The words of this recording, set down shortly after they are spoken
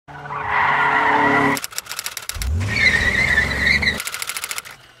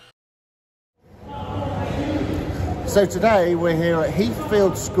So today we're here at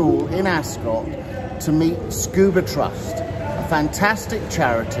Heathfield School in Ascot to meet Scuba Trust, a fantastic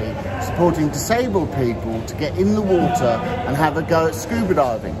charity supporting disabled people to get in the water and have a go at scuba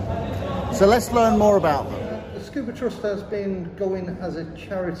diving. So let's learn more about them. The Scuba Trust has been going as a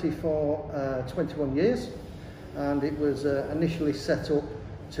charity for 21 years, and it was initially set up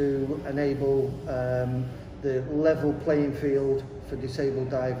to enable the level playing field for disabled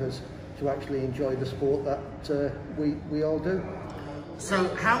divers to actually enjoy the sport that we all do. So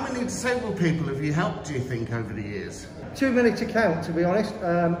how many disabled people have you helped, do you think, over the years? Too many to count, to be honest.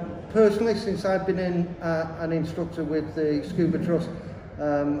 Personally, since I've been an instructor with the Scuba Trust,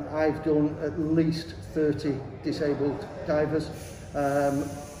 I've done at least 30 disabled divers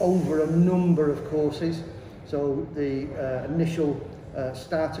over a number of courses. So the initial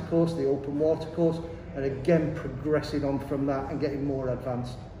starter course, the open water course, and again progressing on from that and getting more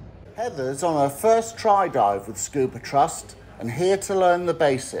advanced. Heather's on her first try dive with Scuba Trust and here to learn the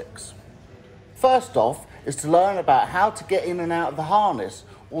basics. First off is to learn about how to get in and out of the harness,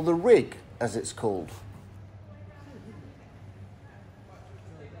 or the rig as it's called.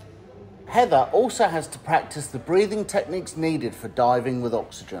 Heather also has to practice the breathing techniques needed for diving with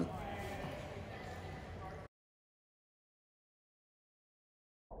oxygen.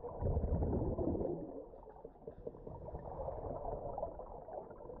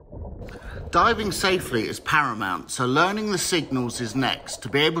 Diving safely is paramount, so learning the signals is next to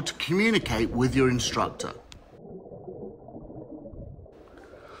be able to communicate with your instructor.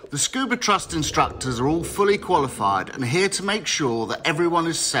 The Scuba Trust instructors are all fully qualified and are here to make sure that everyone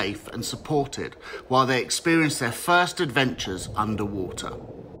is safe and supported while they experience their first adventures underwater.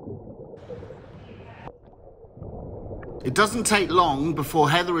 It doesn't take long before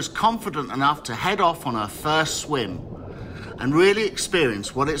Heather is confident enough to head off on her first swim and really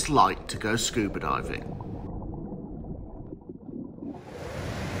experience what it's like to go scuba diving.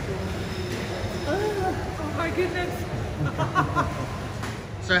 Oh my goodness.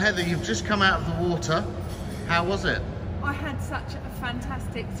 So Heather, you've just come out of the water. How was it? I had such a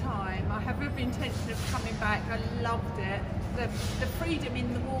fantastic time. I have every intention of coming back. I loved it. The freedom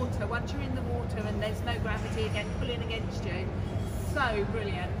in the water, once you're in the water and there's no gravity again pulling against you, so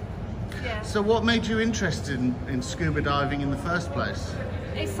brilliant. Yeah. So what made you interested in scuba diving in the first place?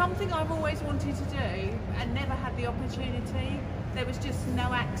 It's something I've always wanted to do and never had the opportunity. There was just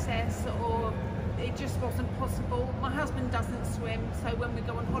no access, or it just wasn't possible. My husband doesn't swim, so when we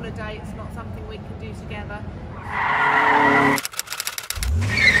go on holiday it's not something we can do together.